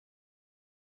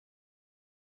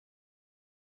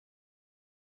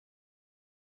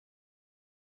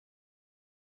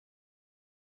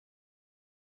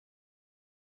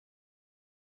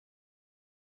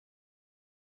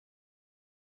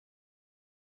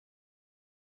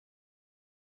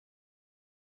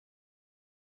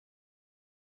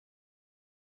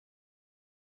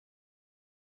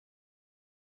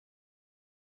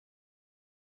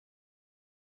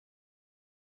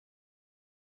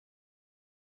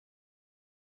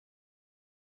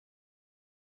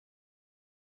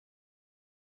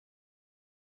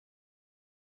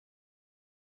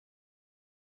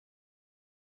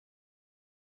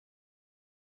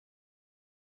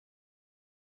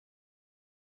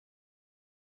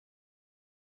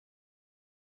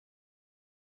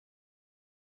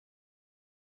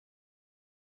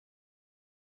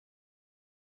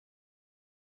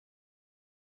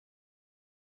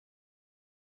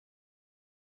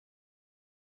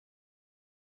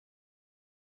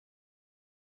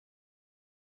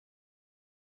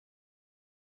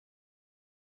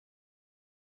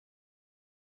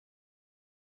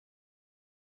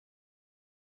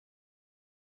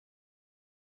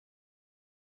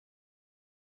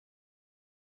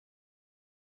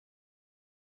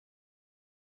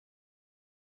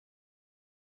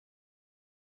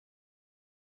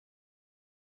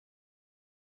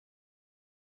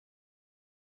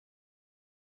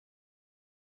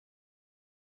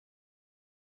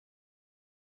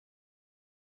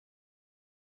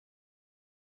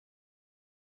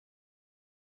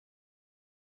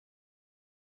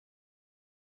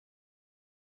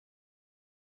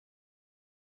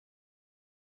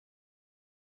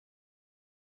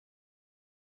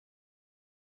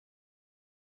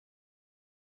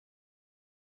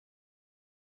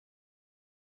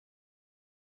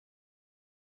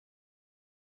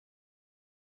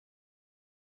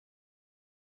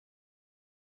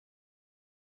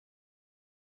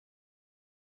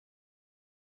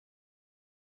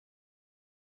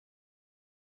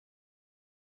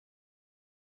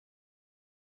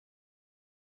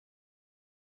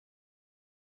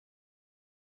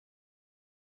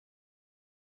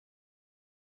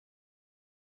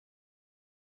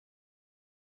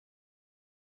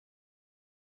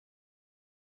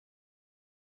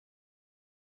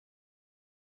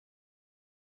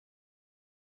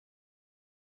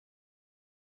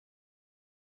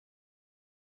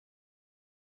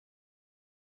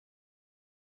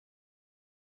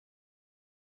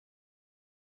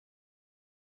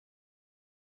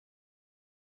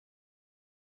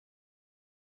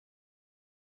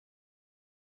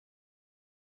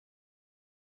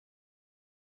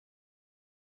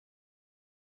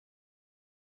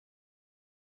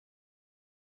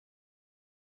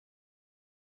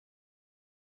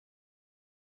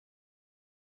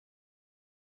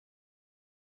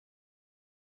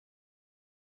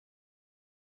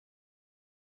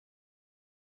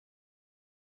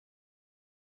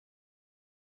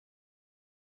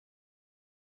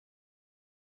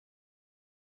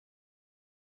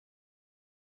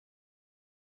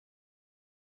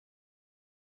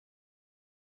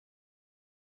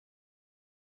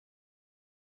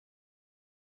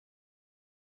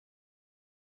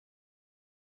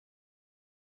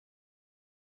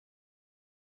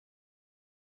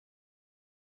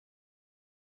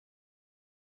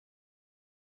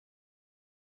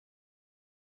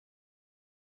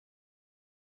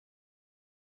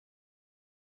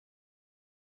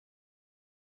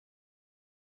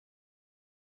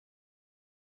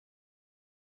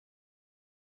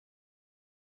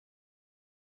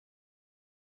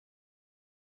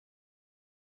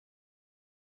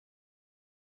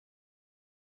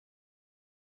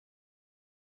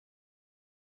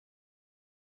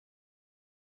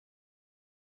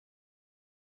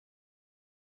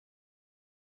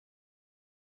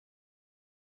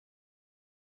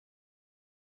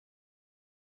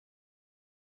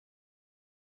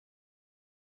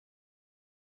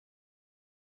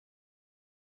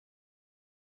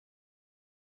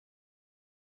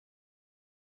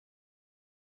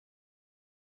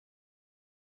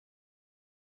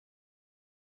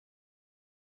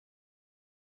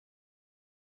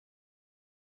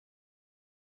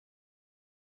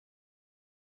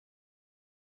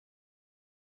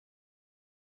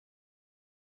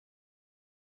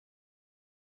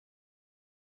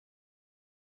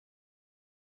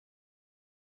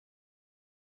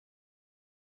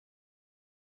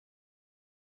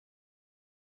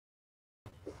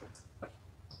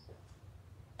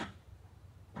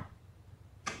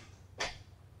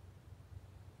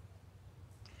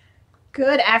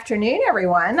Good afternoon,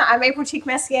 everyone. I'm April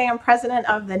Cheek-Messier. I'm president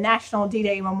of the National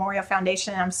D-Day Memorial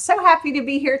Foundation. I'm so happy to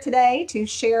be here today to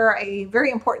share a very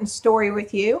important story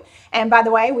with you. And by the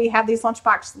way, we have these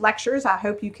lunchbox lectures. I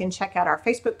hope you can check out our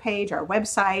Facebook page, our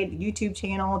website, YouTube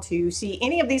channel to see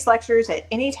any of these lectures at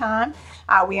any time.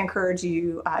 We encourage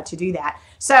you to do that.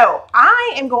 So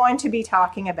I am going to be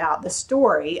talking about the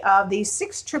story of the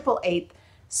 688th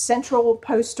Central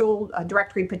Postal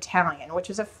Directory Battalion, which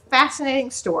is a fascinating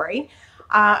story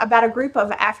about a group of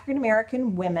African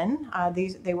American women.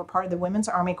 They were part of the Women's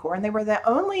Army Corps, and they were the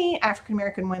only African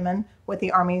American women with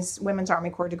the Women's Army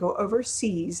Corps to go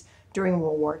overseas during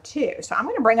World War II. So I'm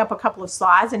going to bring up a couple of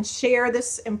slides and share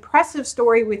this impressive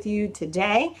story with you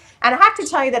today. And I have to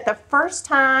tell you that the first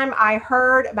time I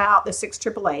heard about the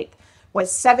 688th was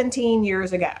 17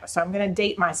 years ago. So I'm going to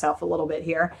date myself a little bit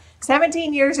here.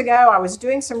 17 years ago, I was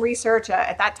doing some research.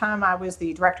 At that time, I was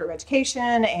the director of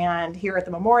education and here at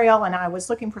the memorial, and I was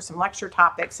looking for some lecture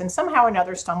topics, and somehow or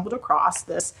another stumbled across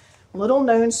this little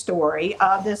known story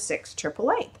of the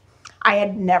 688th. I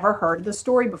had never heard the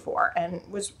story before and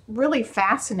was really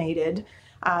fascinated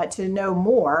to know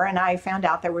more. And I found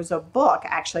out there was a book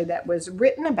actually that was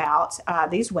written about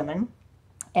these women,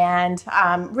 and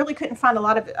really couldn't find a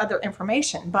lot of other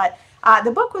information. But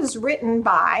the book was written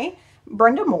by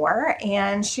Brenda Moore,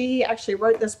 and she actually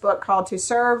wrote this book called To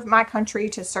Serve My Country,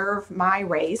 to Serve My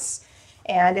Race.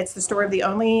 And it's the story of the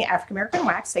only African-American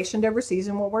WAC stationed overseas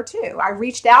in World War II. I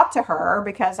reached out to her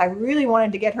because I really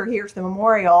wanted to get her here to the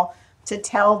memorial to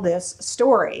tell this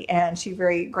story, and she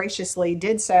very graciously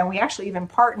did so. And we actually even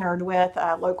partnered with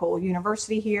a local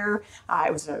university here.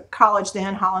 It was a college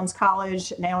then, Hollins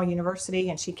College, now a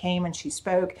university, and she came and she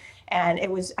spoke, and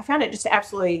I found it just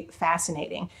absolutely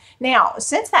fascinating. Now,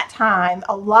 since that time,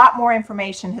 a lot more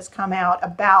information has come out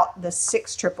about the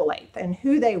 688th and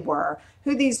who they were,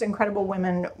 who these incredible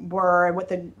women were, with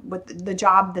the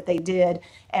job that they did,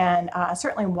 and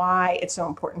certainly why it's so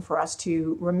important for us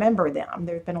to remember them.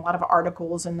 There's been a lot of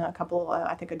articles and a couple,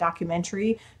 I think a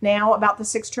documentary now about the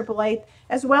 688th,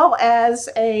 as well as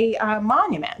a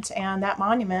monument. And that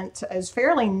monument is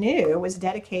fairly new. It was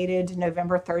dedicated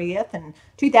November 30th in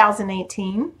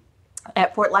 2018.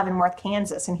 At Fort Leavenworth,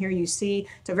 Kansas. And here you see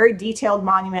it's a very detailed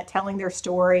monument telling their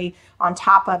story. On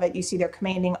top of it, you see their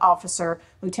commanding officer,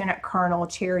 Lieutenant Colonel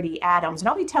Charity Adams. And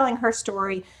I'll be telling her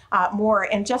story more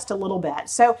in just a little bit.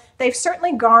 So they've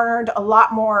certainly garnered a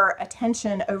lot more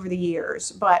attention over the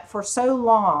years, but for so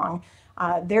long,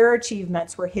 their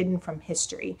achievements were hidden from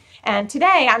history. And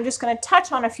today I'm just going to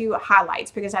touch on a few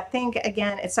highlights because I think,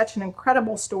 again, it's such an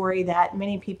incredible story that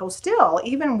many people still,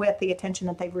 even with the attention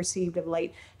that they've received of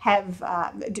late, have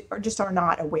or just are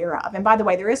not aware of. And by the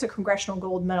way, there is a Congressional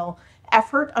Gold Medal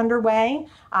effort underway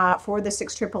for the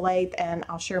 688th, and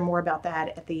I'll share more about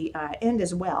that at the end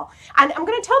as well. And I'm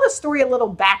going to tell the story a little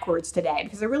backwards today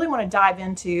because I really want to dive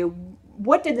into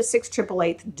what did the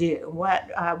 688th do?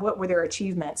 What were their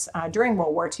achievements during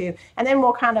World War II? And then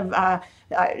we'll kind of,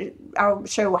 I'll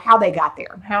show how they got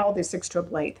there, how the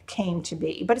 688th came to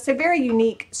be. But it's a very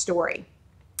unique story.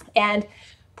 And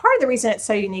part of the reason it's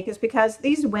so unique is because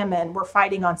these women were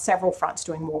fighting on several fronts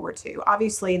during World War II.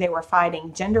 Obviously, they were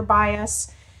fighting gender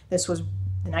bias. This was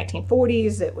the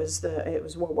 1940s. It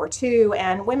was World War II,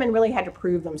 and women really had to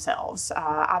prove themselves.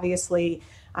 Obviously,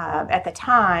 at the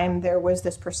time, there was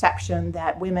this perception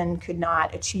that women could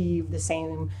not achieve the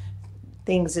same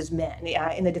things as men.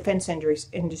 In the defense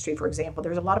industry, for example, there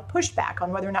was a lot of pushback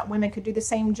on whether or not women could do the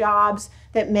same jobs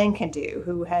that men can do,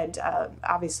 who had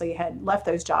obviously had left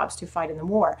those jobs to fight in the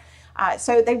war.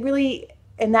 So they really,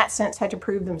 in that sense, had to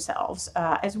prove themselves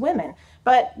as women.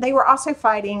 But they were also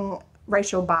fighting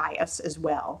racial bias as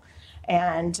well.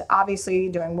 And obviously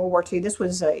during World War II, this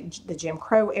was the Jim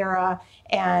Crow era,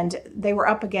 and they were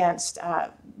up against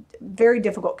very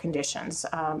difficult conditions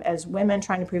as women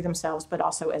trying to prove themselves, but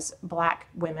also as Black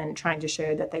women trying to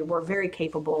show that they were very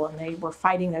capable, and they were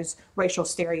fighting those racial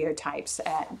stereotypes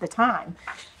at the time.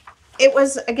 It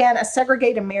was, again, a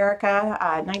segregated America,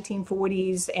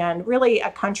 1940s, and really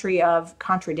a country of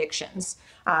contradictions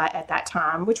at that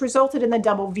time, which resulted in the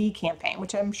Double V campaign,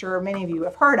 which I'm sure many of you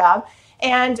have heard of,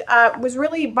 and was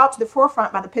really brought to the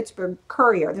forefront by the Pittsburgh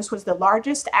Courier. This was the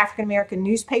largest African-American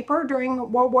newspaper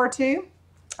during World War II.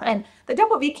 And the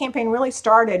Double V campaign really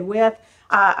started with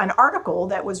an article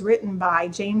that was written by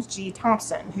James G.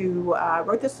 Thompson, who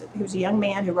wrote this. He was a young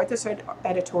man who wrote this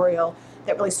editorial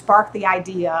that really sparked the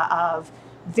idea of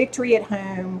victory at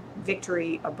home,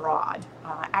 victory abroad.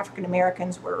 African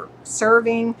Americans were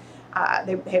serving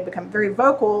They had become very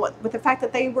vocal with the fact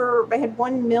that they had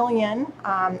 1 million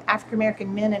African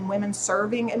American men and women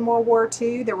serving in World War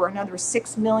II. There were another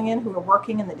 6 million who were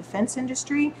working in the defense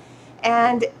industry.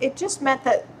 And it just meant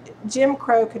that Jim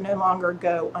Crow could no longer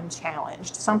go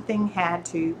unchallenged. Something had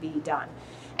to be done.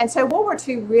 And so World War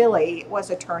II really was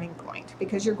a turning point,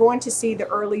 because you're going to see the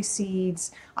early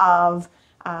seeds of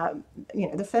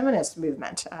the feminist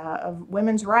movement, of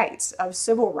women's rights, of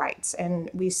civil rights. And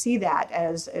we see that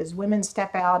as women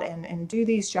step out and do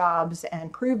these jobs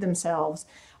and prove themselves,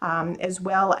 as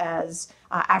well as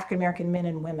African American men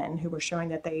and women who were showing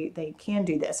that they can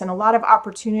do this. And a lot of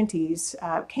opportunities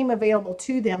came available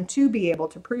to them to be able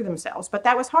to prove themselves. But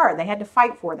that was hard. They had to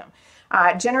fight for them.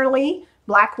 Generally,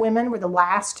 Black women were the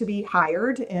last to be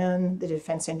hired in the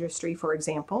defense industry, for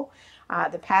example.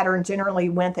 The pattern generally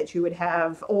went that you would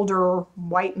have older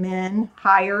white men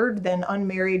hired, then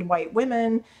unmarried white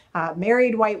women,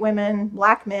 married white women,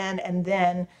 Black men, and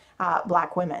then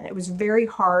Black women. It was very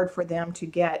hard for them to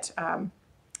get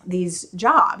these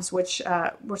jobs, which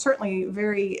were certainly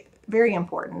very, very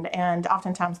important. And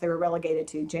oftentimes they were relegated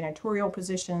to janitorial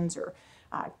positions or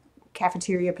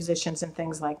cafeteria positions and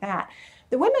things like that.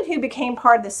 The women who became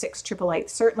part of the 688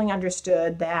 certainly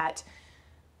understood that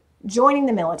joining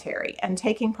the military and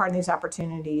taking part in these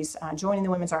opportunities, joining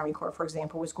the Women's Army Corps, for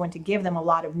example, was going to give them a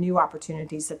lot of new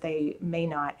opportunities that they may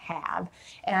not have.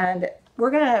 And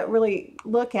we're going to really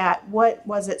look at what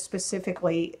was it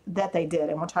specifically that they did,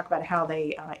 and we'll talk about how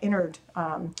they entered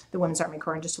the Women's Army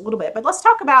Corps in just a little bit. But let's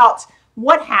talk about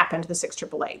what happened to the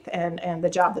 688 and the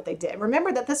job that they did.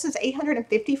 Remember that this is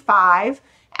 855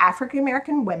 African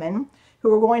American women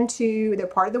who are they're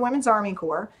part of the Women's Army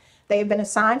Corps. They have been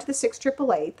assigned to the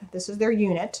 688. This is their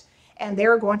unit, and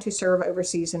they're going to serve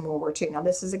overseas in World War II. Now,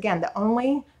 this is, again, the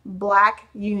only Black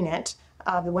unit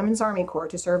of the Women's Army Corps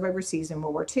to serve overseas in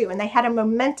World War II. And they had a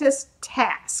momentous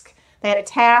task. They had a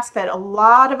task that a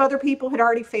lot of other people had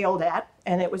already failed at,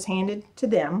 and it was handed to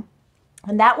them.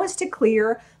 And that was to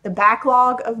clear the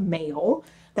backlog of mail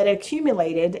that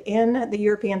accumulated in the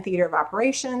European Theater of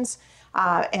Operations,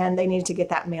 and they needed to get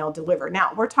that mail delivered.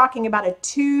 Now, we're talking about a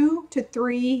 2 to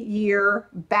 3 year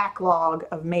backlog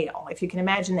of mail, if you can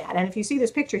imagine that. And if you see this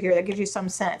picture here, that gives you some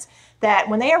sense that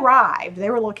when they arrived, they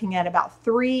were looking at about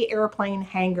 3 airplane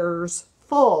hangars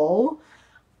full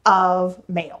of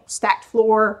mail, stacked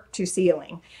floor to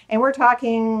ceiling. And we're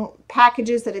talking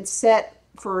packages that had set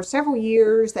for several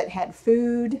years that had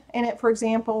food in it, for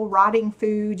example, rotting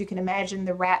food. You can imagine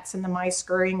the rats and the mice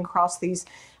scurrying across these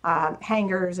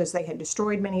hangars as they had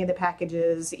destroyed many of the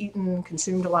packages,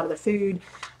 consumed a lot of the food.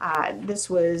 This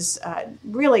was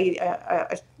really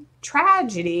a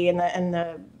tragedy in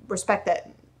the respect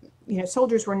that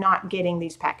soldiers were not getting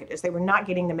these packages. They were not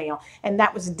getting the mail, and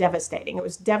that was devastating. It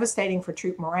was devastating for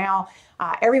troop morale.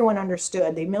 Everyone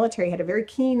understood. The military had a very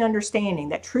keen understanding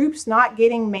that troops not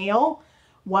getting mail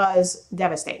was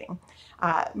devastating.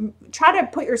 Try to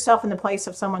put yourself in the place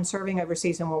of someone serving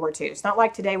overseas in World War II. It's not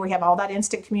like today we have all that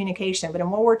instant communication, but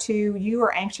in World War II, you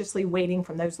are anxiously waiting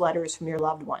for those letters from your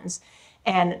loved ones.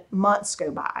 And months go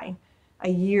by, a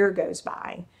year goes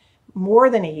by, more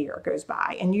than a year goes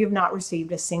by, and you have not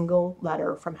received a single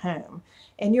letter from home.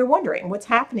 And you're wondering, what's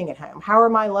happening at home? How are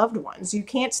my loved ones? You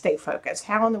can't stay focused.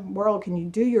 How in the world can you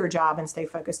do your job and stay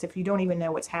focused if you don't even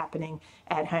know what's happening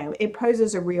at home? It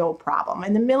poses a real problem.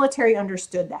 And the military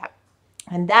understood that.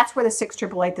 And that's where the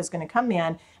 688 is going to come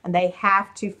in, and they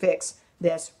have to fix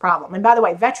this problem. And by the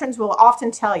way, veterans will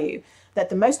often tell you that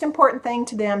the most important thing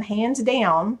to them, hands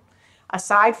down,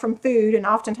 aside from food, and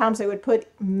oftentimes they would put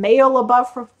mail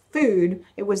above for food,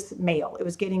 it was mail. It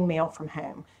was getting mail from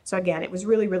home. So again, it was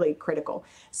really, really critical.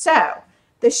 So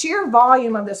the sheer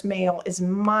volume of this mail is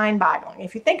mind-boggling.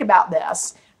 If you think about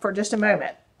this for just a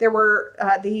moment, there were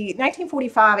the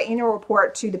 1945 annual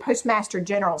report to the Postmaster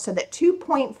General said that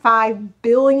 2.5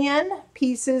 billion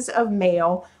pieces of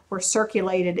mail were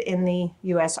circulated in the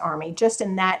U.S. Army just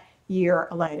in that year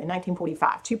alone, in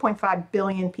 1945, 2.5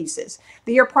 billion pieces.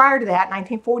 The year prior to that,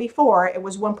 1944, it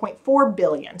was 1.4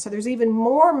 billion. So there's even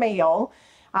more mail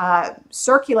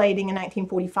circulating in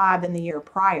 1945 than the year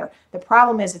prior. The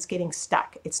problem is it's getting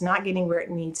stuck. It's not getting where it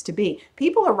needs to be.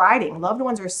 People are writing. Loved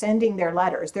ones are sending their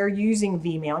letters. They're using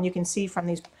V-mail. And you can see from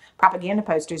these propaganda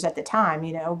posters at the time,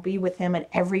 be with him at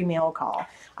every mail call.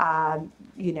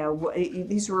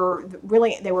 These were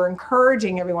really, they were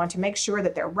encouraging everyone to make sure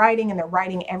that they're writing, and they're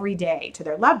writing every day to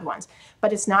their loved ones,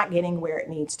 but it's not getting where it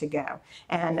needs to go.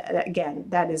 And again,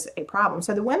 that is a problem.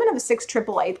 So the women of the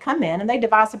 688 come in and they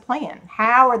devise a plan.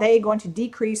 How are they going to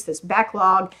decrease this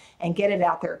backlog and get it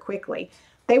out there quickly?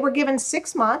 They were given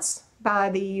 6 months by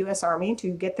the U.S. Army to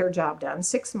get their job done,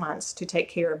 6 months to take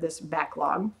care of this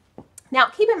backlog. Now,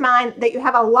 keep in mind that you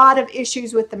have a lot of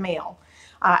issues with the mail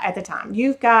at the time.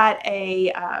 You've got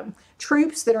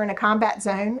troops that are in a combat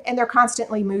zone, and they're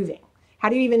constantly moving. How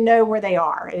do you even know where they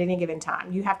are at any given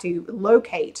time? You have to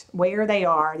locate where they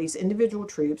are, these individual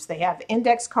troops. They have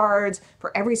index cards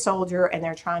for every soldier, and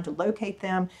they're trying to locate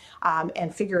them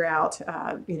and figure out,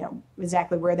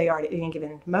 exactly where they are at any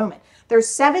given moment. There's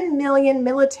 7 million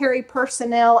military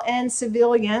personnel and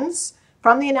civilians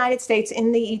from the United States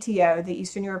in the ETO, the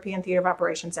Eastern European Theater of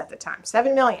Operations at the time.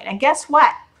 7 million. And guess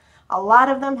what? A lot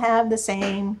of them have the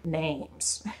same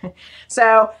names.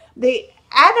 So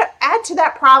add to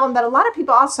that problem that a lot of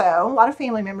people also, a lot of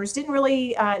family members didn't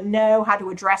really know how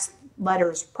to address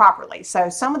letters properly. So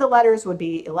some of the letters would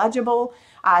be illegible.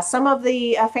 Some of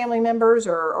the family members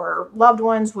or loved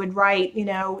ones would write,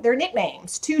 their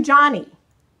nicknames to Johnny,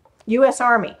 U.S.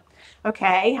 Army.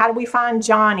 Okay, how do we find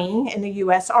Johnny in the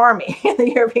U.S. Army, in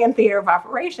the European Theater of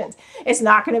Operations? It's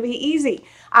not going to be easy.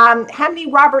 How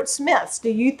many Robert Smiths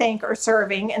do you think are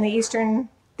serving in the Eastern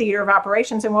Theater of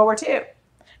Operations in World War II?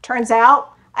 Turns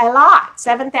out a lot,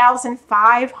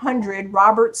 7,500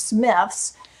 Robert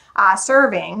Smiths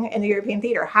serving in the European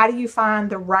theater. How do you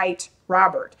find the right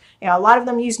Robert? A lot of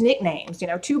them use nicknames,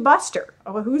 to Buster.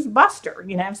 Oh, who's Buster?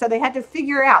 So they had to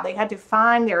figure out, they had to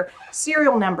find their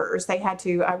serial numbers. They had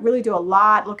to really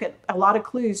look at a lot of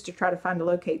clues to try to find to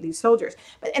locate these soldiers.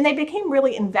 And they became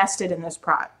really invested in this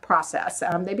process.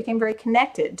 They became very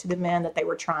connected to the men that they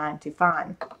were trying to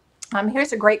find.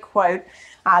 Here's a great quote.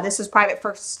 This is Private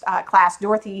First Class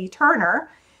Dorothy Turner.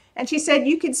 And she said,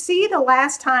 "You could see the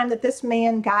last time that this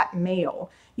man got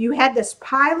mail. You had this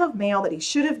pile of mail that he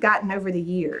should have gotten over the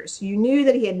years. You knew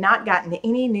that he had not gotten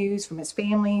any news from his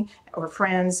family or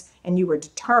friends, and you were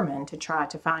determined to try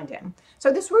to find him."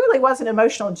 So this really was an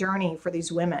emotional journey for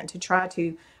these women to try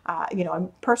to, a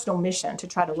personal mission to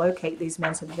try to locate these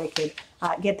men so that they could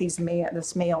get this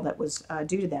mail that was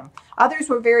due to them. Others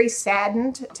were very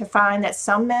saddened to find that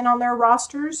some men on their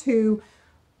rosters who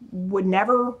would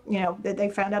never, that they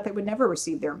found out they would never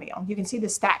receive their mail. You can see the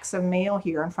stacks of mail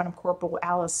here in front of Corporal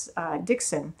Alice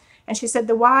Dixon. And she said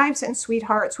the wives and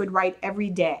sweethearts would write every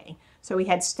day. So we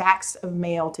had stacks of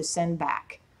mail to send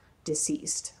back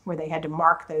deceased, where they had to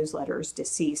mark those letters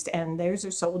deceased. And those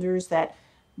are soldiers that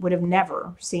would have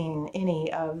never seen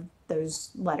any of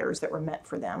those letters that were meant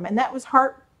for them. And that was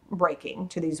heartbreaking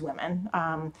to these women.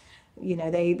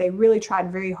 They really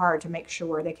tried very hard to make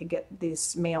sure they could get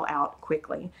this mail out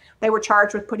quickly. They were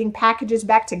charged with putting packages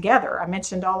back together. I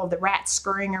mentioned all of the rats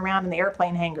scurrying around in the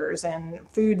airplane hangars and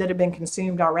food that had been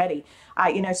consumed already.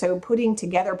 So putting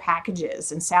together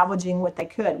packages and salvaging what they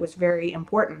could was very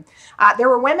important. There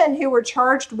were women who were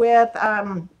charged with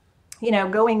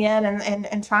going in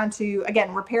and trying to,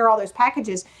 again, repair all those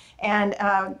packages. And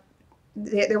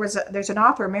there's an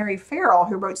author, Mary Farrell,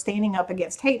 who wrote Standing Up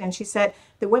Against Hate, and she said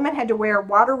the women had to wear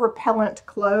water-repellent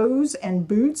clothes and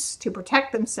boots to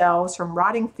protect themselves from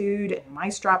rotting food and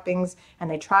mice droppings,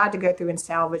 and they tried to go through and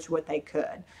salvage what they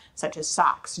could, such as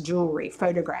socks, jewelry,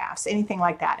 photographs, anything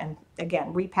like that, and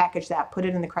again, repackage that, put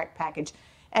it in the correct package,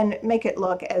 and make it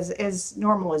look as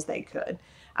normal as they could.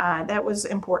 That was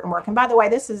important work. And by the way,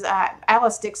 this is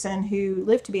Alice Dixon, who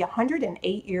lived to be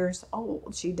 108 years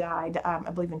old. She died, I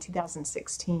believe, in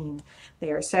 2016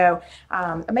 there. So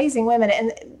amazing women.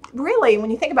 And really, when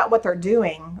you think about what they're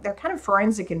doing, they're kind of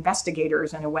forensic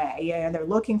investigators in a way. They're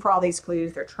looking for all these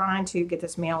clues. They're trying to get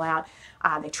this mail out.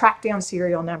 They tracked down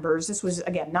serial numbers. This was,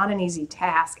 again, not an easy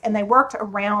task. And they worked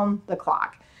around the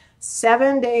clock,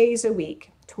 7 days a week.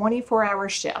 24-hour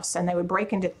shifts, and they would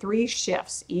break into 3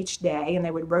 shifts each day, and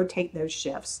they would rotate those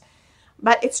shifts.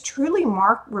 But it's truly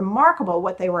remarkable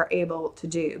what they were able to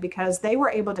do, because they were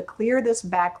able to clear this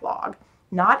backlog,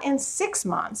 not in 6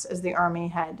 months, as the Army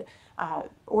had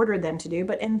ordered them to do,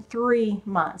 but in 3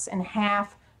 months, in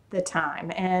half the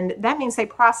time. And that means they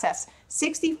process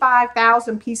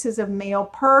 65,000 pieces of mail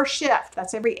per shift.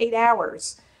 That's every 8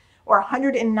 hours, or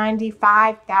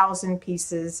 195,000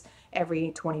 pieces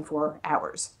every 24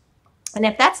 hours. And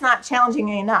if that's not challenging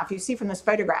enough, you see from this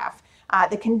photograph,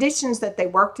 the conditions that they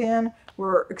worked in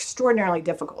were extraordinarily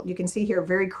difficult. You can see here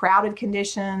very crowded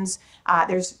conditions.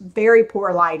 There's very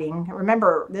poor lighting.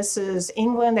 Remember, this is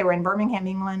England. They were in Birmingham,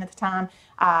 England at the time.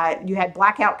 You had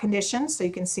blackout conditions, so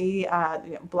you can see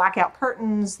blackout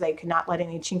curtains. They could not let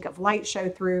any chink of light show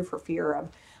through for fear of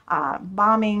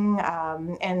bombing.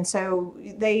 And so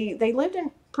they lived in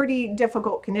pretty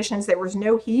difficult conditions. There was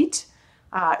no heat.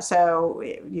 So,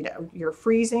 you're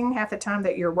freezing half the time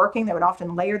that you're working. They would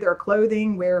often layer their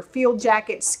clothing, wear field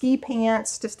jackets, ski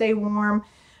pants to stay warm.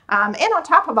 And on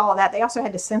top of all of that, they also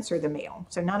had to censor the mail.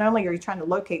 So not only are you trying to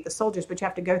locate the soldiers, but you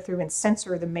have to go through and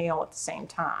censor the mail at the same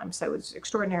time. So it was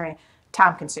extraordinary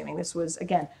time consuming. This was,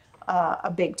 again,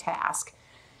 a big task.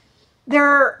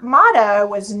 Their motto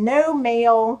was no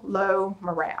mail, low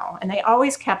morale. And they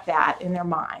always kept that in their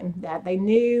mind, that they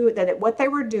knew that what they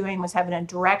were doing was having a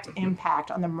direct impact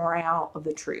on the morale of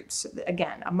the troops.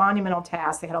 Again, a monumental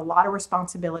task. They had a lot of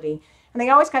responsibility, and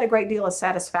they always got a great deal of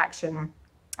satisfaction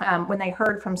when they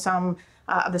heard from some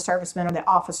of the servicemen or the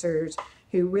officers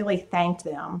who really thanked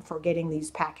them for getting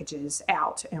these packages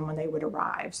out and when they would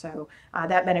arrive. So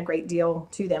that meant a great deal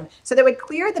to them. So they would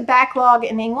clear the backlog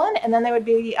in England, and then they would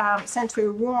be sent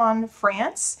to Rouen,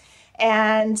 France.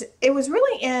 And it was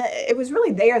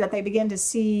really there that they began to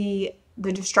see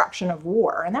the destruction of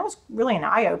war, and that was really an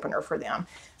eye-opener for them.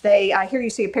 Here you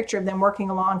see a picture of them working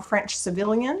along French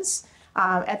civilians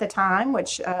at the time,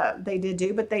 which they did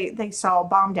do, but they saw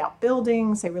bombed out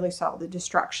buildings. They really saw the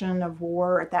destruction of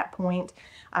war at that point.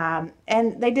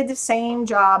 And they did the same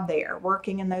job there,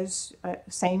 working in those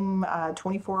same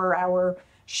 24-hour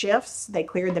shifts. They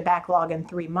cleared the backlog in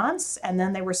 3 months, and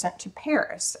then they were sent to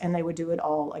Paris, and they would do it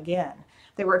all again.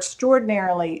 They were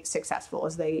extraordinarily successful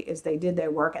as they did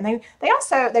their work, and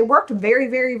they worked very,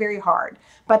 very, very hard,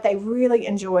 but they really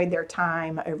enjoyed their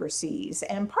time overseas.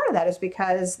 And part of that is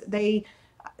because they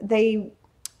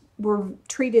were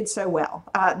treated so well.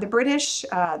 The British,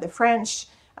 the French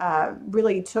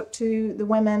really took to the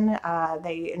women.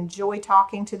 They enjoyed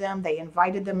talking to them. They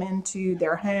invited them into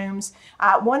their homes.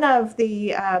 One of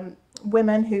the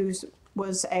women who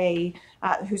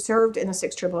served in the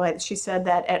 688, she said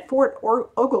that at Fort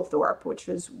Oglethorpe, which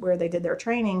was where they did their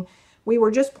training, we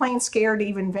were just plain scared to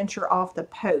even venture off the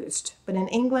post. But in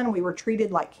England, we were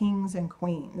treated like kings and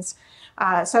queens.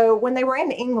 So when they were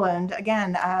in England,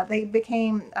 again,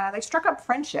 they struck up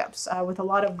friendships with a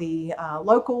lot of the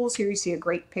locals. Here you see a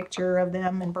great picture of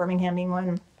them in Birmingham,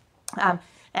 England.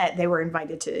 They were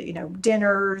invited to,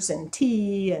 dinners and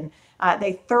tea, and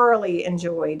they thoroughly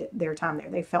enjoyed their time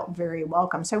there. They felt very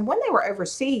welcome. So when they were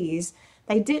overseas,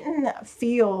 they didn't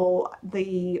feel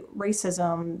the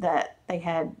racism that they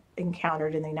had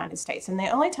encountered in the United States. And the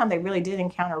only time they really did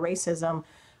encounter racism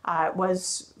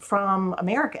was from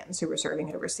Americans who were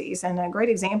serving overseas. And a great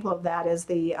example of that is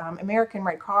the American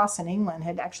Red Cross in England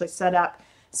had actually set up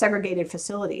segregated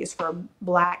facilities for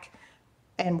black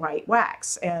and white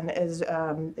WACs, and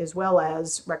as well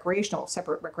as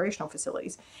separate recreational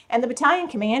facilities. And the battalion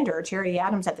commander, Charity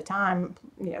Adams, at the time,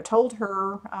 told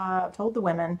the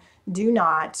women, do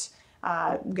not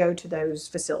go to those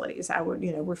facilities. I would,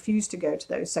 refuse to go to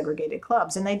those segregated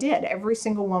clubs. And they did. Every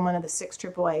single woman of the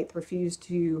 688 refused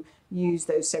to use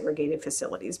those segregated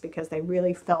facilities because they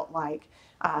really felt like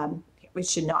we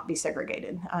should not be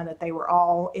segregated, that they were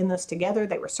all in this together,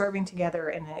 they were serving together,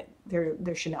 and that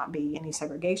there should not be any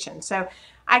segregation. So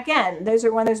again, those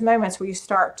are one of those moments where you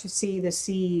start to see the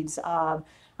seeds of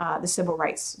the civil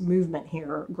rights movement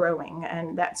here growing,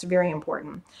 and that's very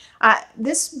important.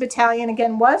 This battalion,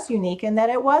 again, was unique in that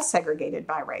it was segregated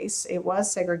by race. It was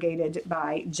segregated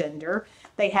by gender.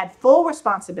 They had full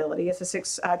responsibility as a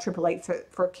 688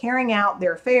 for carrying out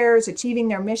their affairs, achieving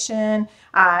their mission.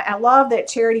 I love that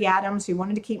Charity Adams, who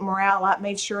wanted to keep morale up,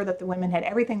 made sure that the women had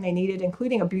everything they needed,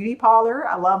 including a beauty parlor.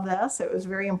 I love this. It was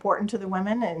very important to the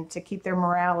women and to keep their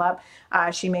morale up.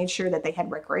 She made sure that they had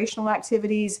recreational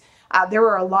activities. There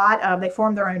were they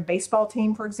formed their own baseball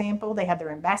team, for example. They had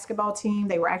their own basketball team.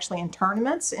 They were actually in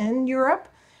tournaments in Europe.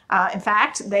 In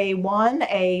fact, they won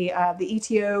the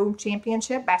ETO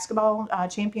championship, basketball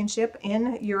championship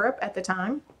in Europe at the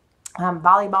time.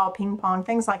 Volleyball, ping pong,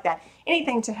 things like that.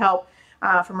 Anything to help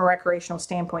from a recreational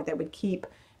standpoint that would keep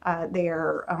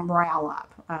their morale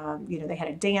up. They had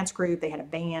a dance group, they had a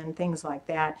band, things like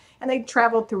that. And they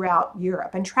traveled throughout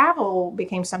Europe. And travel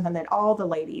became something that all the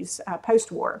ladies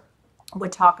post-war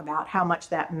would talk about, how much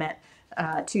that meant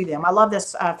to them. I love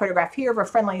this photograph here of a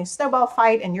friendly snowball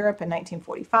fight in Europe in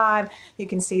 1945. You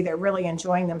can see they're really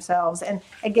enjoying themselves. And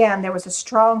again, there was a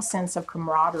strong sense of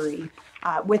camaraderie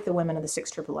with the women of the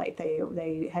 688.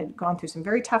 They had gone through some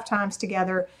very tough times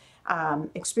together,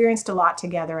 experienced a lot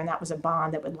together, and that was a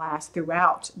bond that would last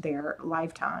throughout their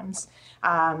lifetimes.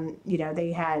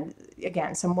 They had,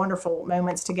 again, some wonderful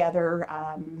moments together.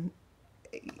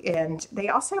 And they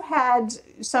also had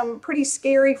some pretty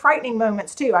scary, frightening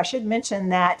moments too. I should mention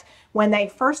that when they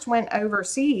first went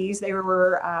overseas, there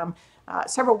were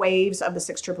several waves of the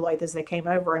 688 as they came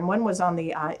over, and one was on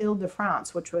the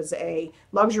Ile-de-France, which was a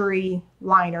luxury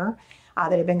liner.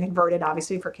 that had been converted,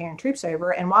 obviously, for carrying troops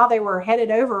over. And while they were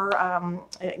headed over,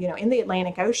 in the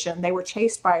Atlantic Ocean, they were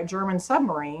chased by a German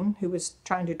submarine who was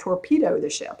trying to torpedo the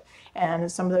ship.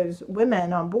 And some of those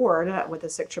women on board with the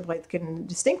 6th Triple Eighth can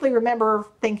distinctly remember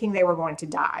thinking they were going to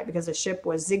die because the ship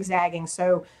was zigzagging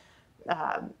so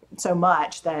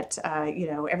much that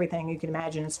everything you can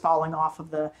imagine is falling off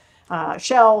of the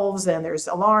shelves, and there's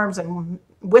alarms and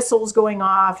whistles going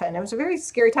off, and it was a very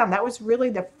scary time. That was really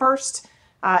the first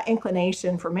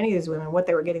inclination for many of these women what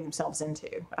they were getting themselves into,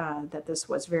 that this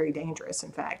was very dangerous,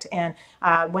 in fact. And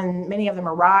when many of them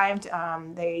arrived,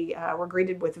 they were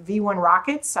greeted with V-1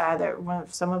 rockets.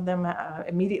 Some of them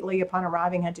immediately upon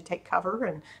arriving had to take cover,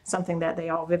 and something that they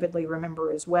all vividly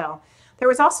remember as well. There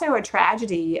was also a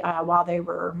tragedy while they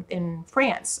were in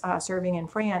France, serving in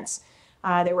France.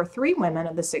 There were 3 women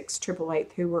of the 6th Triple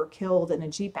Eighth who were killed in a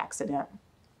Jeep accident.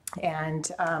 And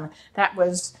that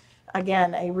was,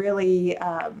 again, a really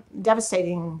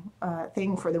devastating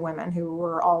thing for the women, who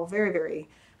were all very, very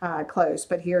close.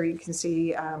 But here you can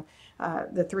see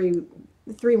the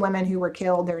three women who were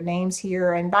killed, their names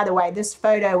here. And by the way, this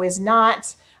photo is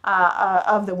not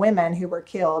of the women who were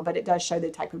killed, but it does show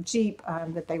the type of Jeep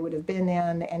that they would have been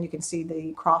in. And you can see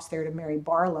the cross there to Mary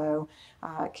Barlow,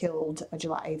 killed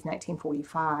July 8th,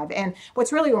 1945. And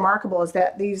what's really remarkable is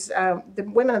that the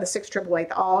women of the 6th Triple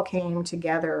Eighth all came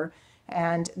together,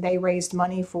 and they raised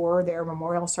money for their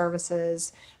memorial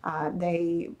services.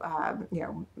 They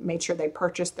made sure they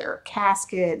purchased their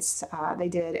caskets. They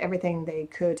did everything they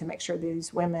could to make sure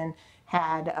these women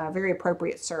had a very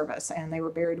appropriate service, and they were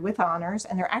buried with honors,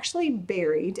 and they're actually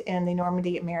buried in the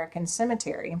Normandy American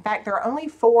Cemetery. In fact, there are only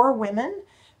 4 women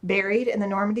buried in the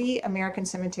Normandy American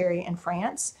Cemetery in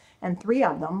France, and 3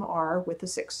 of them are with the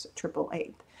 6th Triple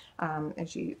Eighth,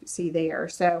 as you see there.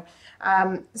 So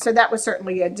that was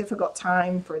certainly a difficult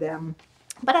time for them.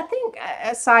 But I think,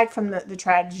 aside from the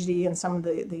tragedy and some of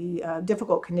the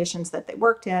difficult conditions that they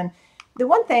worked in, the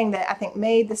one thing that I think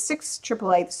made the 6th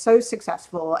Triple Eighth so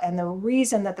successful, and the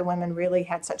reason that the women really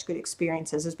had such good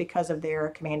experiences, is because of their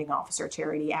commanding officer,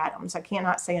 Charity Adams. I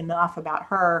cannot say enough about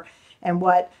her and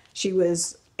what she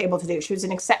was able to do. She was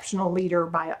an exceptional leader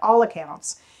by all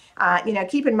accounts.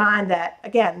 Keep in mind that,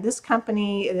 again, this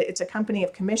company, it's a company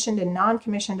of commissioned and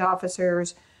non-commissioned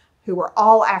officers who were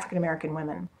all African-American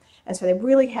women. And so they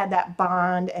really had that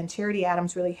bond, and Charity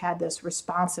Adams really had this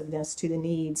responsiveness to the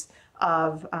needs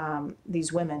of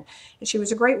these women. And she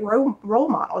was a great role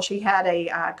model. She had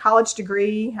a college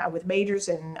degree with majors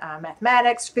in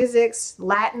mathematics, physics,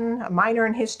 Latin, a minor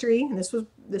in history, and this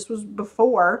was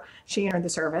before she entered the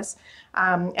service.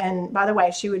 And by the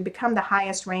way, she would become the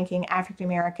highest ranking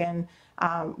African-American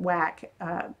WAC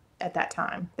at that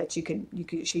time that she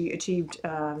achieved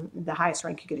the highest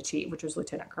rank you could achieve, which was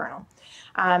lieutenant colonel.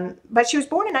 But she was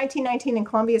born in 1919 in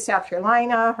Columbia, South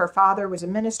Carolina. Her father was a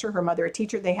minister, her mother a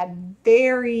teacher. They had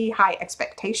very high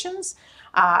expectations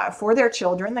for their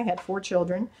children. They had 4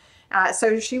 children.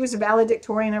 So she was a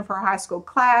valedictorian of her high school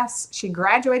class. She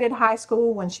graduated high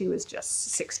school when she was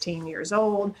just 16 years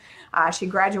old. She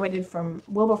graduated from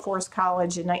Wilberforce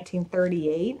College in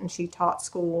 1938, and she taught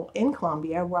school in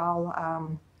Columbia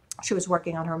while she was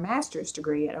working on her master's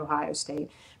degree at Ohio State.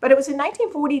 But it was in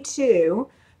 1942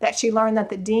 that she learned that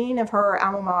the dean of her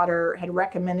alma mater had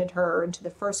recommended her into the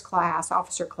first class,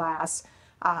 officer class,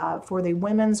 for the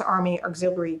Women's Army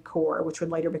Auxiliary Corps, which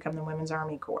would later become the Women's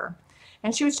Army Corps.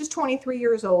 And she was just 23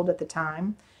 years old at the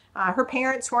time. Her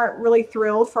parents weren't really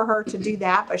thrilled for her to do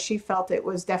that, but she felt it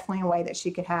was definitely a way that she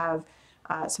could have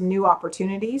some new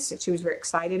opportunities. She was very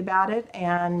excited about it,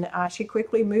 and she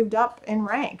quickly moved up in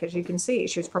rank, as you can see.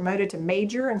 She was promoted to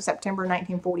major in September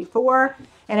 1944,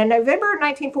 and in November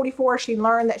 1944, she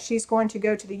learned that she's going to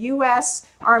go to the U.S.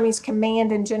 Army's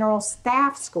Command and General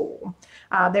Staff School.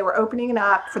 They were opening it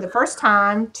up for the first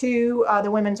time to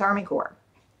the Women's Army Corps,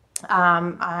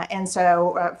 and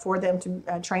so for them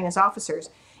to train as officers.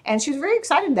 And she was very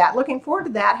excited that, looking forward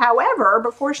to that. However,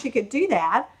 before she could do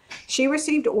that, she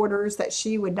received orders that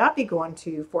she would not be going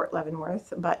to Fort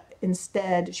Leavenworth, but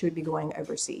instead she would be going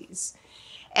overseas.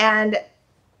 And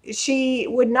she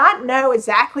would not know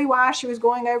exactly why she was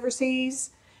going overseas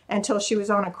until she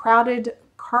was on a crowded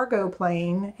cargo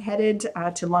plane headed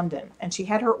to London. And she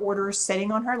had her orders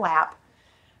sitting on her lap,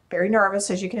 very nervous,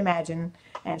 as you can imagine.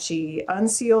 And she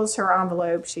unseals her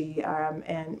envelope. She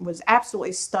and was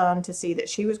absolutely stunned to see that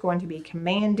she was going to be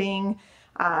commanding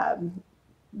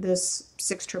this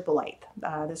 6th Triple Eighth,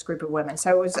 this group of women. So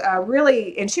it was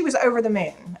really, and she was over the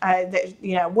moon.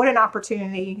 What an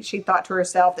opportunity. She thought to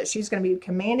herself that she's going to be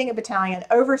commanding a battalion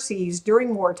overseas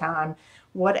during wartime.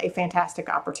 What a fantastic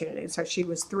opportunity. So she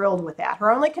was thrilled with that.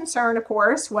 Her only concern, of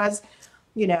course, was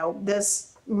you know,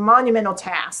 this monumental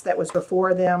task that was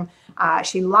before them.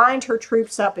 She lined her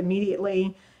troops up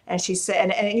immediately. And she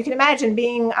said, and you can imagine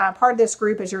being part of this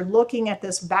group as you're looking at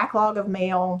this backlog of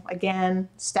mail, again,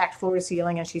 stacked floor to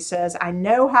ceiling. And she says, I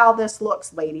know how this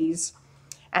looks, ladies.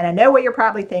 And I know what you're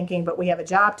probably thinking, but we have a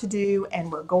job to do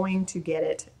and we're going to get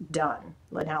it done.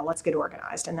 Now let's get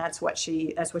organized. And that's what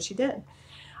she did.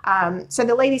 So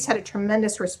the ladies had a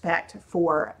tremendous respect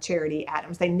for Charity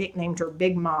Adams. They nicknamed her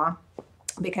Big Ma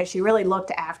because she really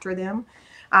looked after them.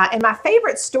 And my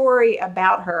favorite story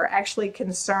about her actually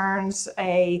concerns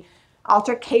a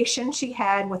altercation she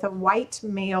had with a white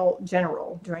male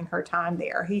general during her time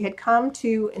there. He had come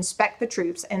to inspect the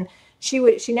troops, and she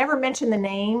never mentioned the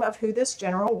name of who this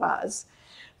general was,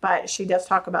 but she does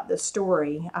talk about this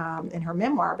story in her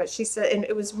memoir. But she said, and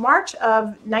it was March of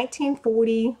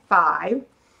 1945,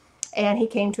 and he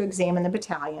came to examine the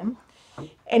battalion.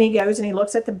 And he goes and he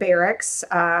looks at the barracks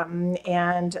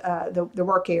and the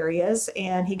work areas,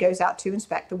 and he goes out to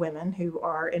inspect the women who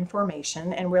are in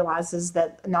formation and realizes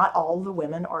that not all the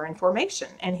women are in formation.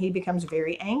 And he becomes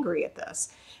very angry at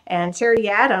this. And Charity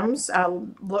Adams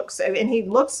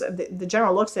the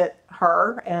general looks at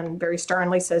her and very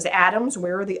sternly says, Adams,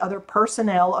 where are the other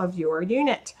personnel of your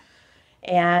unit?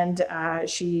 And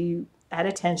she, at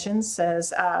attention,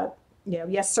 says,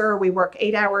 yes, sir, we work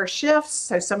 8-hour shifts,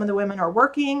 so some of the women are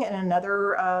working and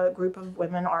another group of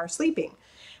women are sleeping.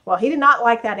 Well, he did not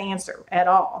like that answer at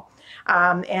all.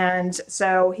 And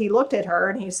so he looked at her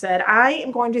and he said, I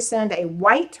am going to send a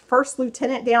white first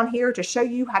lieutenant down here to show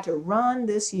you how to run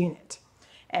this unit.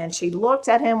 And she looked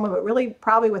at him, really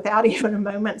probably without even a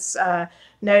moment's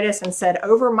notice, and said,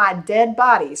 over my dead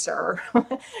body, sir.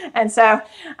 And so,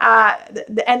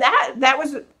 and that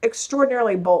was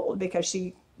extraordinarily bold, because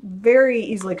she very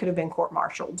easily could have been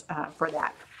court-martialed for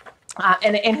that.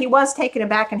 And he was taken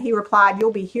aback, and he replied,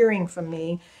 you'll be hearing from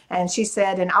me. And she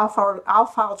said, and I'll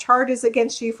file charges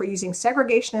against you for using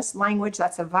segregationist language.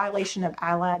 That's a violation of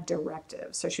Allied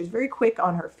directives. So she was very quick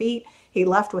on her feet. He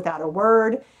left without a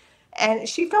word. And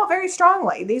she felt very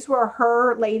strongly. These were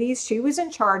her ladies. She was in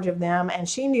charge of them, and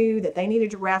she knew that they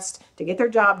needed to rest to get their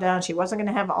job done. She wasn't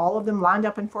going to have all of them lined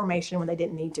up in formation when they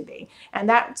didn't need to be. And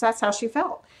that's how she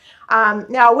felt.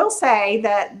 Now, I will say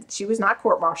that she was not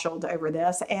court-martialed over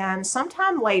this, and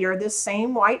sometime later, this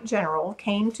same white general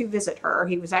came to visit her.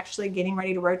 He was actually getting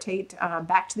ready to rotate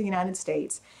back to the United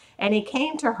States, and he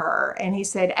came to her, and he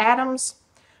said, Adams,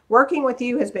 working with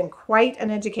you has been quite an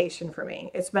education for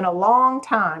me. It's been a long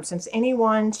time since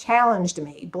anyone challenged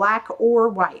me, black or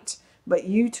white, but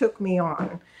you took me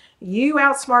on. You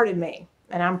outsmarted me,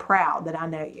 and I'm proud that I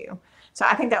know you. So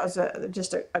I think that was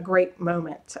just a great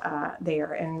moment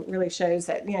there, and really shows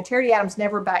that, Charity Adams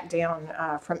never backed down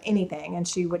from anything, and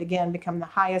she would again become the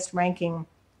highest ranking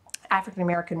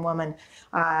African-American woman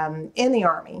in the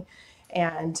Army,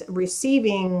 and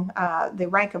receiving the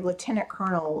rank of lieutenant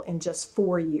colonel in just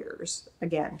 4 years.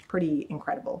 Again, pretty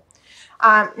incredible.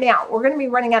 Now, we're going to be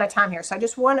running out of time here, so I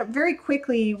just want to very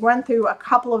quickly run through a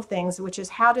couple of things, which is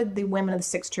how did the women of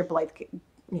the 6th AAA,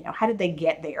 how did they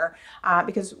get there?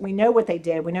 Because we know what they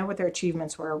did. We know what their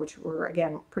achievements were, which were,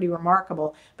 again, pretty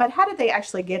remarkable. But how did they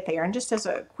actually get there? And just as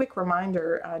a quick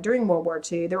reminder, during World War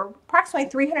II, there were approximately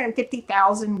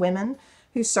 350,000 women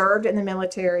who served in the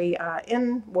military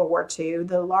in World War II.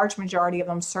 The large majority of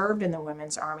them served in the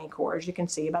Women's Army Corps. As you can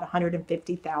see, about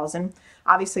 150,000.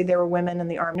 Obviously, there were women in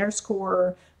the Army Nurse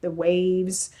Corps, the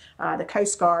Waves, the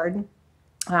Coast Guard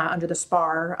under the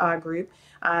SPAR group.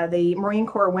 The Marine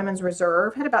Corps Women's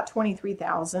Reserve had about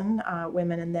 23,000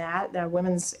 women in that. The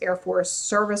Women's Air Force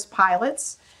service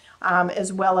pilots,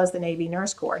 as well as the Navy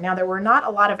Nurse Corps. Now, there were not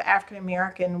a lot of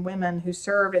African-American women who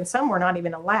served, and some were not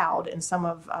even allowed in some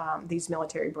of these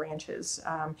military branches.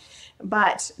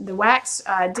 But the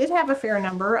WACs did have a fair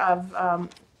number of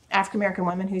African-American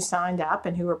women who signed up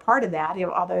and who were part of that,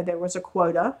 although there was a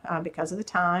quota because of the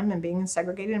time and being in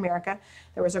segregated America,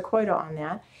 there was a quota on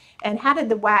that. And how did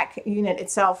the WAC unit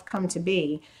itself come to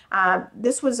be?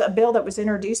 This was a bill that was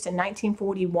introduced in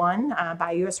 1941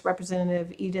 by U.S.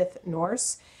 Representative Edith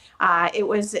Nourse. It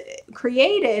was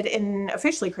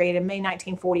officially created in May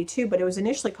 1942, but it was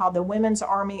initially called the Women's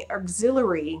Army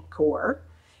Auxiliary Corps.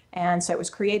 And so it was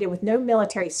created with no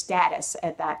military status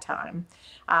at that time.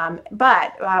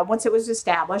 But once it was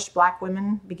established, black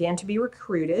women began to be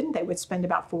recruited. They would spend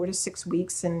about 4 to 6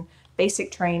 weeks in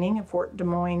basic training in Fort Des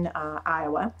Moines,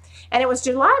 Iowa. And it was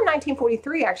July of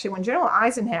 1943, actually, when General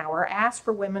Eisenhower asked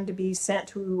for women to be sent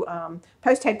to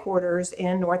post headquarters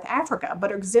in North Africa.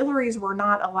 But auxiliaries were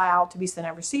not allowed to be sent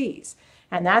overseas.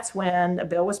 And that's when a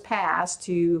bill was passed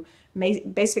to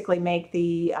basically make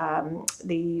the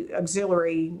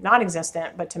auxiliary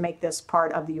non-existent, but to make this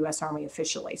part of the U.S. Army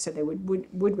officially, so they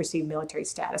would receive military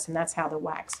status, and that's how the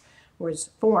WACs was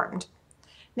formed.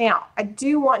 Now, I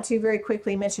do want to very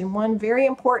quickly mention one very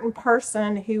important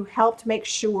person who helped make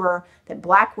sure that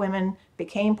Black women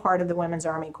became part of the Women's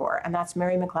Army Corps, and that's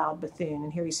Mary McLeod Bethune.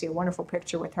 And here you see a wonderful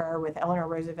picture with her with Eleanor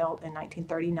Roosevelt in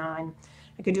 1939.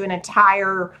 I could do an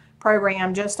entire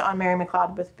program just on Mary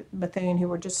McLeod Bethune, who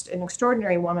were just an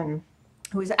extraordinary woman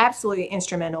who was absolutely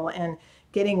instrumental in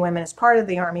getting women as part of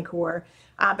the Army Corps.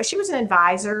 But she was an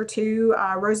advisor to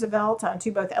Roosevelt,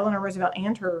 to both Eleanor Roosevelt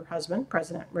and her husband,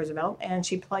 President Roosevelt, and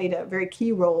she played a very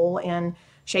key role in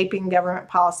shaping government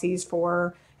policies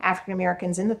for African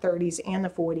Americans in the 30s and the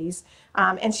 40s.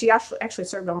 And she actually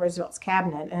served on Roosevelt's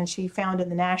cabinet, and she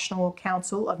founded the National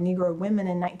Council of Negro Women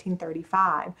in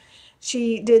 1935.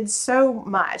 She did so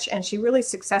much, and she really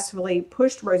successfully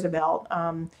pushed Roosevelt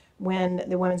when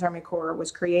the Women's Army Corps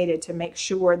was created to make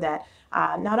sure that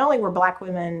not only were Black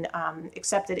women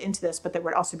accepted into this, but there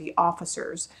would also be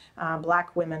officers,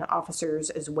 Black women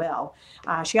officers as well.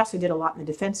 She also did a lot in the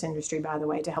defense industry, by the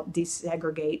way, to help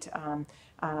desegregate,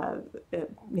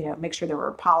 make sure there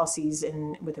were policies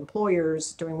with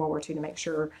employers during World War II to make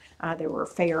sure there were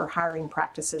fair hiring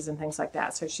practices and things like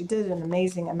that. So she did an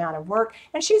amazing amount of work,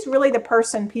 and she's really the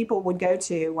person people would go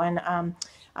to when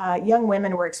young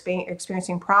women were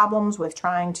experiencing problems with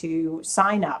trying to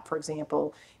sign up, for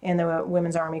example, in the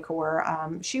Women's Army Corps.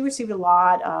 She received a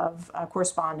lot of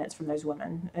correspondence from those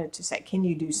women to say, can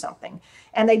you do something?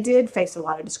 And they did face a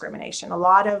lot of discrimination. A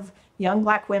lot of young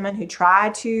Black women who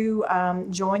tried to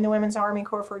join the Women's Army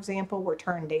Corps, for example, were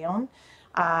turned down.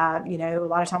 A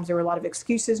lot of times there were a lot of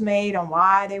excuses made on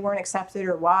why they weren't accepted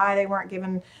or why they weren't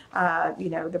given,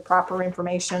 the proper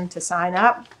information to sign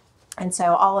up. And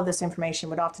so all of this information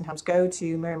would oftentimes go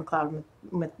to Mary McLeod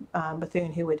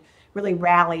Bethune, who would really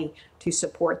rally to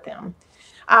support them.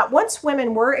 Once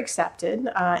women were accepted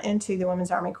into the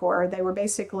Women's Army Corps, they were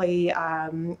basically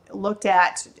looked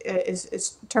at in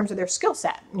terms of their skill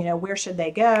set. Where should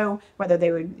they go? Whether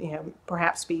they would,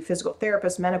 perhaps be physical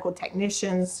therapists, medical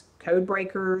technicians, code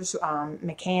breakers,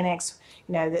 mechanics.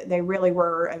 They really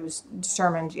were. It was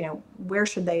determined. Where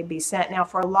should they be sent? Now,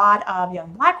 for a lot of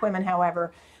young Black women,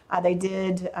 however,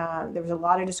 there was a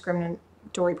lot of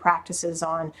discriminatory practices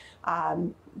on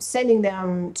sending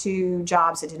them to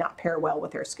jobs that did not pair well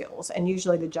with their skills. And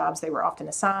usually the jobs they were often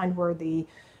assigned were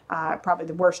probably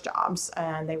the worst jobs,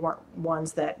 and they weren't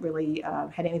ones that really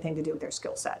had anything to do with their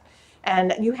skill set.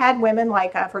 And you had women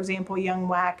like, for example, young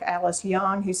WAC Alice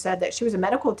Young, who said that she was a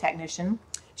medical technician.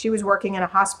 She was working in a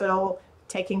hospital,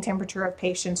 taking temperature of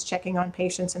patients, checking on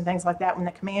patients and things like that, when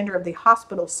the commander of the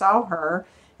hospital saw her,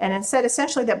 and said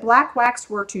essentially that Black WACs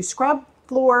were to scrub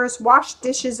floors, wash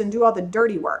dishes, and do all the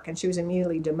dirty work, and she was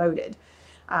immediately demoted.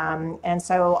 And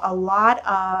so a lot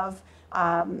of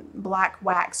Black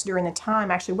WACs during the time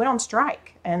actually went on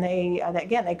strike, and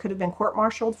they could have been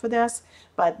court-martialed for this,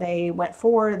 but they went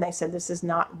forward and they said this is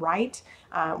not right.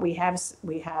 We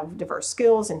have diverse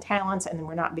skills and talents, and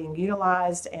we're not being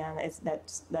utilized, and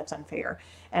that's unfair.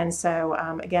 And so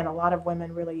again, a lot of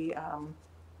women really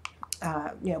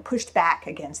pushed back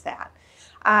against that.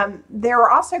 There were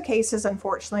also cases,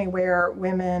 unfortunately, where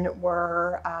women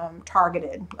were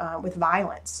targeted with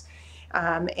violence.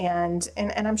 And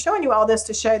I'm showing you all this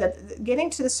to show that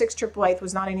getting to the 6/888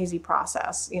 was not an easy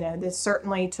process. This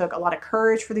certainly took a lot of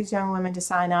courage for these young women to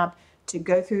sign up, to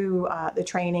go through the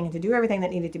training, and to do everything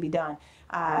that needed to be done.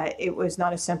 It was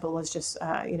not as simple as just,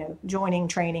 joining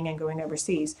training and going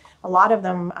overseas. A lot of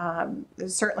them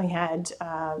certainly had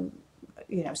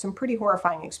some pretty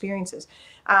horrifying experiences.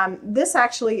 This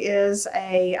actually is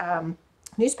a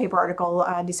newspaper article,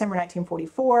 December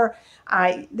 1944.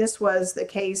 This was the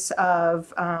case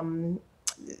of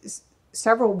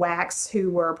several WACs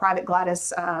who were Private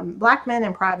Gladys Blackman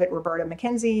and Private Roberta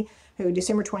McKenzie, who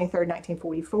December 23rd,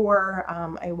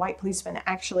 1944, a white policeman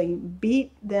actually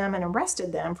beat them and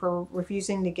arrested them for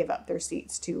refusing to give up their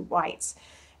seats to whites.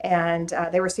 And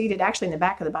they were seated actually in the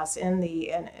back of the bus in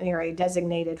an area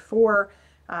designated for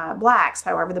Blacks.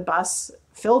 However, the bus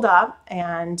filled up,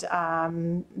 and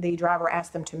the driver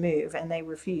asked them to move, and they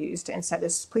refused. And so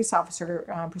this police officer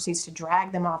proceeds to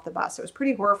drag them off the bus. It was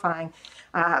pretty horrifying.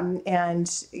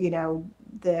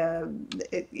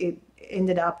 It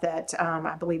ended up that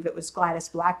I believe it was Gladys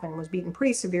Blackman was beaten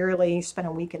pretty severely, spent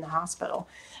a week in the hospital.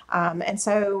 And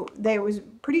so it was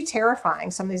pretty terrifying,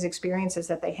 some of these experiences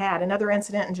that they had. Another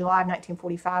incident in July of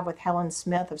 1945 with Helen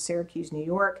Smith of Syracuse, New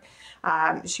York.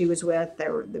 She was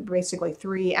there were basically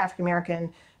 3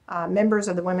 African-American members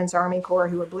of the Women's Army Corps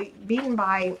who were beaten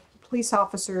by police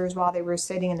officers while they were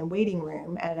sitting in the waiting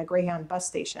room at a Greyhound bus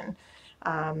station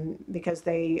because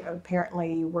they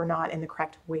apparently were not in the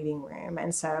correct waiting room.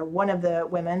 And so one of the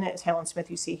women, as Helen Smith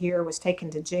you see here, was taken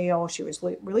to jail. She was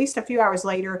released a few hours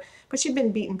later, but she'd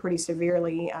been beaten pretty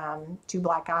severely, 2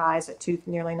 black eyes, a tooth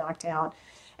nearly knocked out.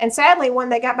 And sadly, when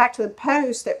they got back to the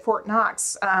post at Fort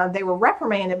Knox, they were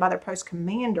reprimanded by their post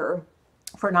commander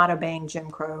for not obeying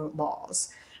Jim Crow laws.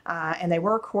 And they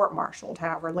were court-martialed.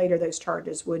 However, later those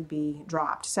charges would be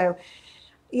dropped. So,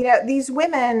 you know, these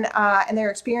women and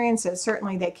their experiences,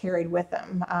 certainly they carried with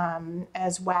them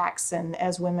as WACs and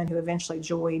as women who eventually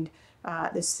joined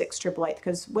the 6th Triple-Eighth,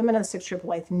 because women of the 6th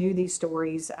Triple-Eighth knew these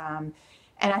stories. And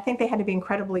I think they had to be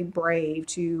incredibly brave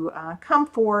to come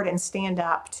forward and stand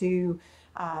up to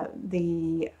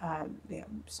the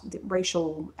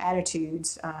racial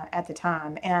attitudes at the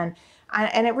time. And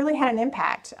it really had an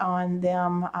impact on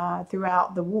them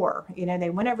throughout the war. You know, they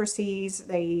went overseas.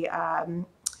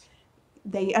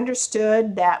 They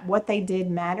understood that what they did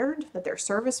mattered, that their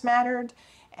service mattered,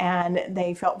 and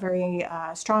they felt very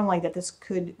strongly that this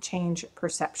could change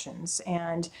perceptions.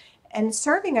 And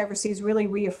serving overseas really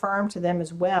reaffirmed to them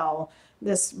as well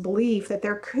this belief that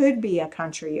there could be a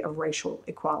country of racial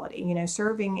equality. You know,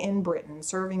 serving in Britain,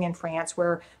 serving in France,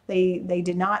 where they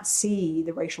did not see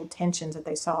the racial tensions that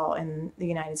they saw in the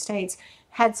United States,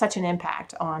 had such an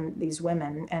impact on these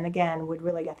women. And again, would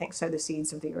really, I think, sow the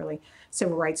seeds of the early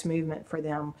civil rights movement for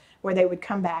them, where they would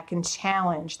come back and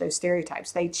challenge those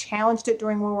stereotypes. They challenged it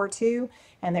during World War II,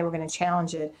 and they were going to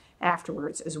challenge it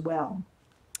afterwards as well.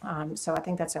 So I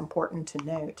think that's important to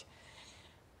note.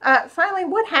 Finally,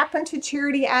 what happened to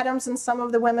Charity Adams and some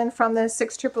of the women from the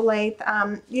 6th Triple-Eighth?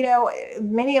 You know,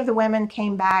 many of the women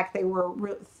came back. They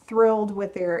were thrilled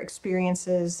with their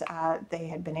experiences. They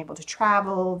had been able to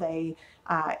travel. They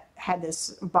had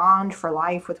this bond for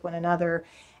life with one another.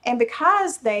 And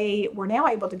because they were now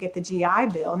able to get the GI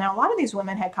Bill, now a lot of these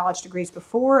women had college degrees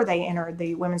before they entered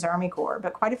the Women's Army Corps,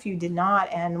 but quite a few did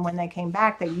not. And when they came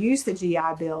back, they used the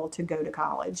GI Bill to go to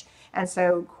college. And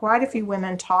so quite a few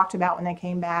women talked about when they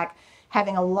came back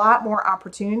having a lot more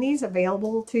opportunities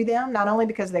available to them, not only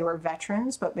because they were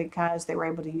veterans, but because they were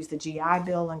able to use the GI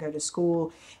Bill and go to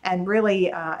school and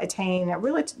really attain a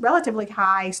relatively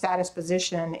high status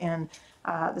position in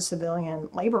the civilian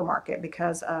labor market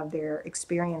because of their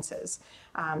experiences.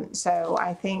 So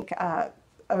I think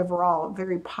overall,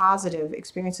 very positive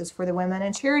experiences for the women.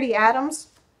 And Charity Adams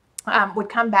would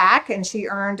come back, and she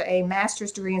earned a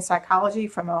master's degree in psychology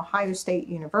from Ohio State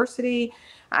University.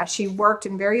 She worked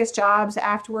in various jobs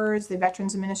afterwards, the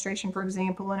Veterans Administration, for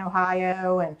example, in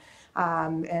Ohio, and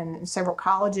several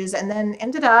colleges, and then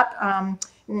ended up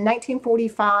in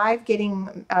 1945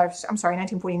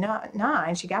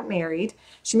 1949, she got married.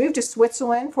 She moved to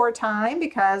Switzerland for a time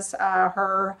because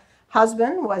her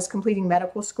husband was completing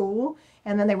medical school,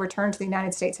 and then they returned to the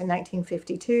United States in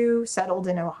 1952, settled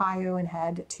in Ohio, and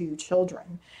had 2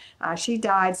 children. She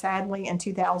died, sadly, in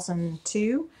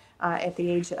 2002 at the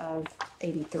age of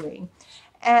 83.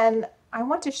 And I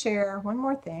want to share one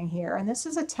more thing here, and this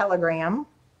is a telegram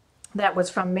that was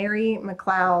from Mary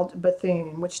McLeod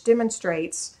Bethune, which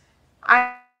demonstrates,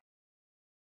 I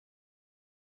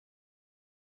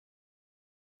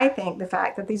think, the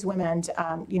fact that these women,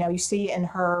 you know, you see in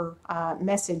her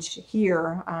message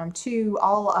here to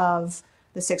all of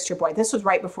the 6th Triple-Eighth. This was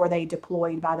right before they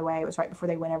deployed, by the way. It was right before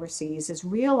they went overseas. Is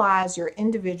realize your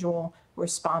individual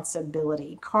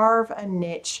responsibility. Carve a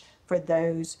niche for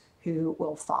those who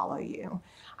will follow you.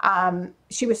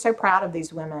 She was so proud of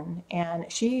these women,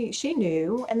 and she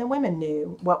knew, and the women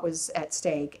knew what was at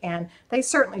stake, and they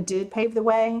certainly did pave the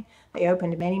way. They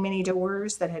opened many, many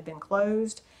doors that had been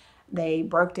closed. They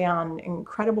broke down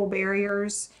incredible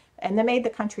barriers, and they made the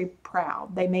country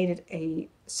proud. They made it a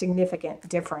significant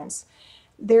difference.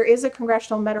 There is a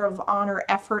Congressional Medal of Honor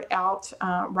effort out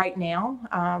right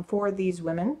now for these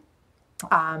women.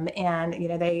 And you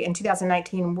know, they in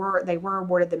 2019 were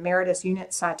awarded the Meritus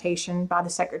Unit Citation by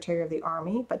the Secretary of the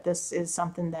Army, but this is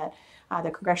something that the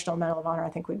Congressional Medal of Honor, I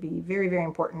think, would be very, very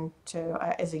important to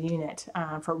as a unit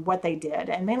for what they did,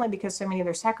 and mainly because so many of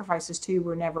their sacrifices too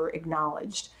were never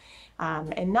acknowledged.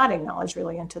 And not acknowledged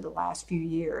really until the last few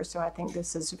years. So I think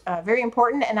this is very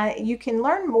important, and you can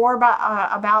learn more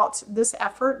about this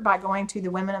effort by going to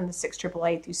the Women of the 6th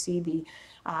Triple-Eighth. You see the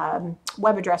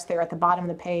web address there at the bottom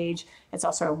of the page. It's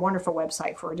also a wonderful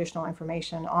website for additional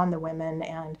information on the women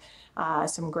and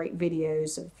some great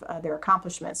videos of their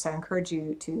accomplishments. So I encourage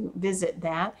you to visit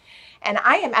that. And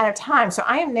I am out of time, so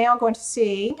I am now going to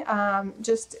see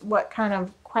just what kind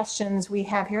of questions we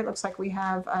have here. It looks like we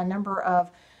have a number of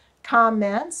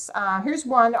comments. Here's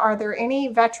one. Are there any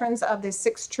veterans of the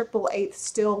 688th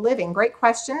still living? Great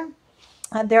question.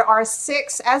 There are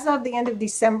 6, as of the end of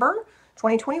December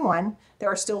 2021, there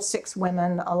are still 6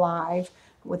 women alive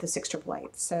with the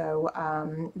 688. So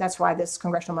that's why this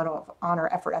Congressional Medal of Honor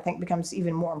effort, I think, becomes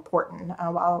even more important.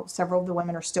 While several of the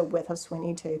women are still with us, we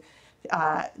need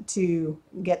to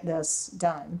get this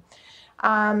done.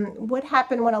 What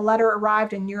happened when a letter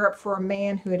arrived in Europe for a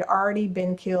man who had already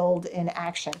been killed in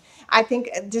action? I think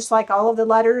just like all of the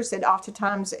letters, it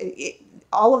oftentimes,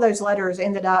 all of those letters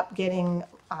ended up getting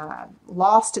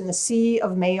lost in the sea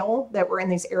of mail that were in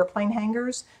these airplane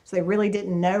hangars. So they really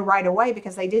didn't know right away,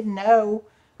 because they didn't know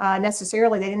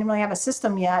necessarily, they didn't really have a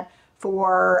system yet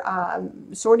for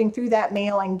sorting through that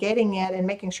mail and getting it and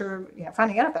making sure,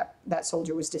 finding out if that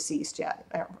soldier was deceased yet,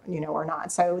 or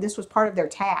not. So this was part of their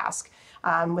task,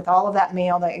 with all of that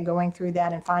mail, going through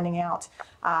that and finding out,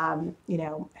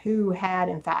 who had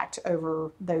in fact,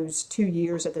 over those 2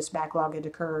 years that this backlog had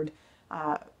occurred,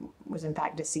 was in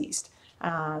fact deceased.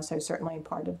 So certainly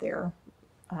part of their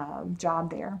job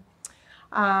there.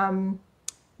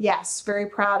 Yes, very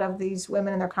proud of these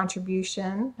women and their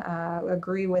contribution.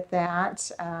 Agree with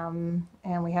that.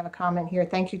 And we have a comment here.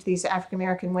 Thank you to these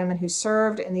African-American women who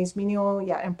served in these menial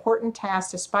yet important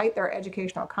tasks despite their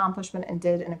educational accomplishment, and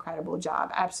did an incredible job.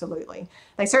 Absolutely.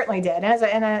 They certainly did.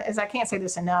 And as I can't say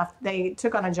this enough, they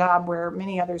took on a job where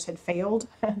many others had failed.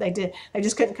 They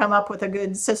just couldn't come up with a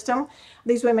good system.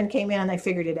 These women came in and they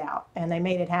figured it out, and they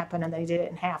made it happen, and they did it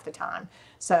in half the time.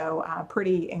 So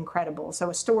pretty incredible.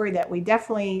 So a story that we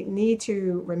definitely need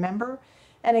to remember.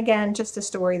 And again, just a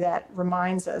story that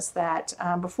reminds us that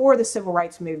before the Civil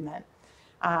Rights Movement,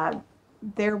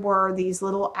 there were these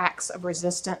little acts of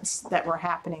resistance that were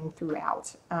happening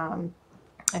throughout. And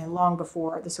long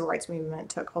before the Civil Rights Movement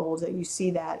took hold, you see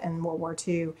that in World War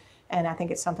II. And I think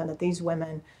it's something that these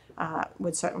women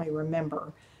would certainly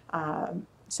remember.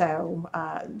 So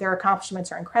their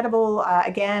accomplishments are incredible.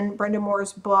 Again, Brenda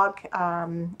Moore's book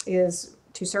is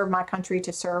To Serve My Country,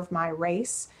 to Serve My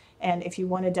Race. And if you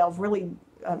want to delve really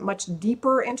much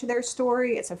deeper into their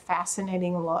story, it's a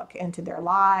fascinating look into their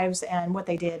lives and what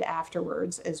they did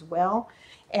afterwards as well.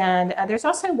 And there's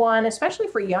also one, especially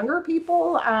for younger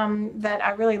people, that I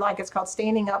really like. It's called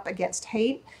Standing Up Against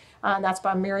Hate. That's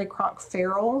by Mary Cronk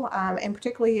Farrell. And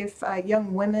particularly if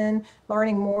young women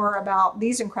learning more about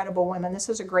these incredible women, this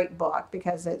is a great book,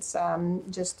 because it's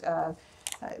just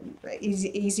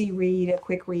easy read, a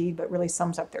quick read, but really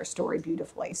sums up their story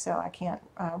beautifully. So I can't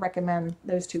recommend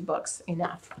those 2 books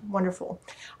enough. Wonderful.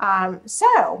 I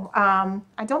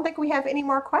don't think we have any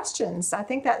more questions. I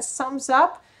think that sums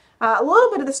up a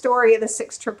little bit of the story of the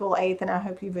 688th, and I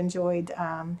hope you've enjoyed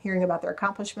hearing about their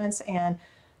accomplishments, and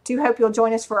do hope you'll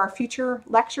join us for our future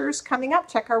lectures coming up.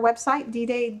 Check our website,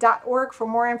 dday.org, for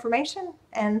more information.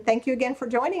 And thank you again for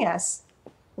joining us.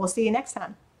 We'll see you next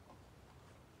time.